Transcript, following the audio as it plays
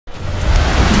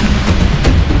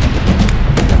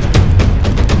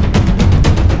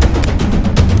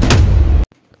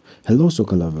Hello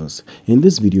soccer lovers, in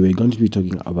this video we're going to be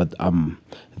talking about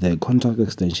the contract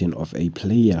extension of a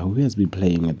player who has been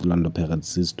playing at the Orlando Pirates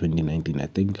since 2019 I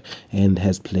think, and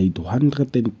has played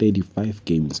 135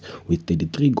 games with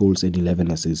 33 goals and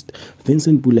 11 assists.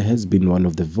 Vincent Pule has been one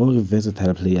of the very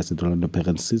versatile players at the Orlando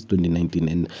Pirates since 2019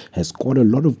 and has scored a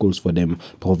lot of goals for them,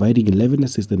 providing 11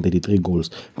 assists and 33 goals.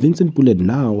 Vincent Pule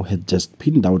now had just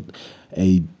pinned out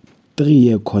a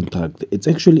 3-year contract. It's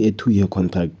actually a 2-year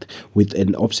contract with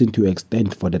an option to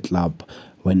extend for the club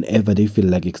whenever they feel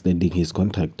like extending his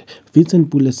contract.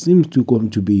 Vincent Pule seems to going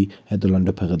to be at the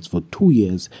Orlando Pirates for 2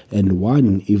 years and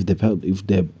 1 if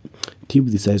the team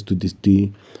decides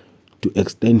to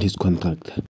extend his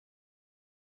contract.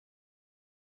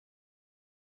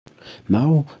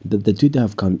 Now that the Twitter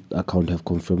account have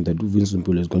confirmed that Vincent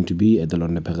Pule is going to be at the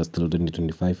Orlando Pirates till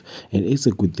 2025, and it's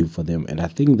a good thing for them, and I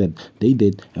think that they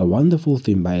did a wonderful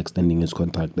thing by extending his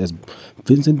contract, as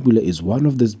Vincent Pule is one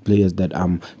of those players that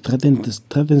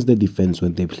threatens the defense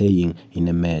when they're playing in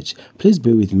a match. Please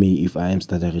bear with me if I am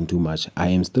stuttering too much. I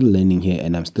am still learning here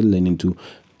and I'm still learning to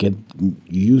get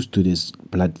used to this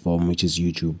platform, which is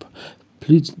YouTube.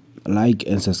 Please like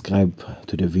and subscribe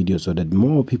to the video so that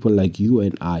more people like you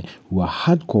and I who are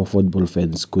hardcore football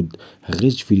fans could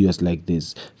reach videos like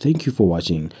this. Thank you for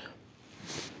watching,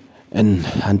 and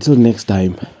until next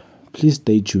time, please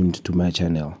stay tuned to my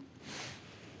channel.